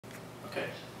Okay.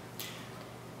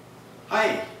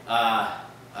 Hi,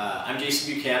 I'm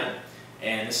Jason Buchanan,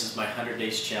 and this is my 100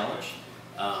 Days Challenge.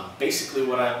 Basically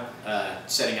what I'm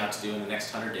setting out to do in the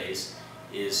next 100 days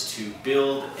is to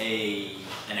build an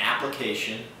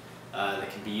application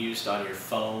that can be used on your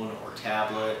phone or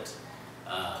tablet.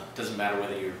 Doesn't matter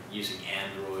whether you're using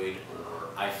Android or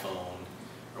iPhone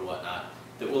or whatnot,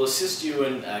 that will assist you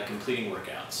in completing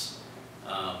workouts.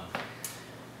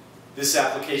 This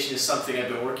application is something I've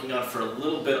been working on for a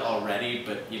little bit already,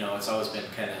 but it's always been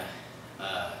kind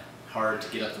of hard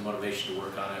to get up the motivation to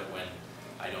work on it when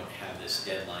I don't have this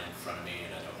deadline in front of me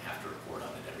and I don't have to report on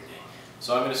it every day.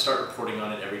 So I'm going to start reporting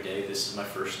on it every day. This is my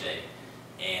first day,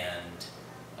 and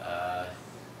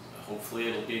hopefully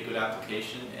it'll be a good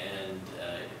application, and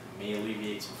it may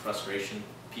alleviate some frustration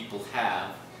people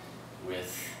have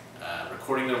with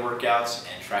recording their workouts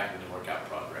and tracking the workout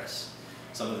progress.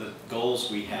 Some of the goals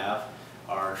we have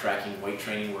are tracking weight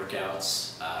training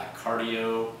workouts,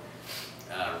 cardio,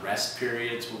 rest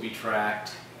periods will be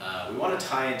tracked. We want to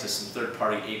tie into some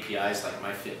third-party APIs like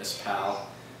MyFitnessPal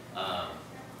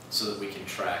so that we can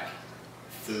track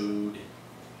food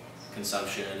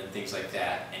consumption and things like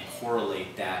that and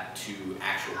correlate that to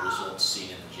actual results seen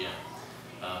in the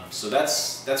gym. So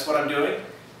that's what I'm doing,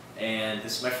 and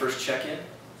this is my first check-in,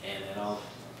 and then I'll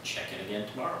check in again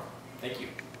tomorrow. Thank you.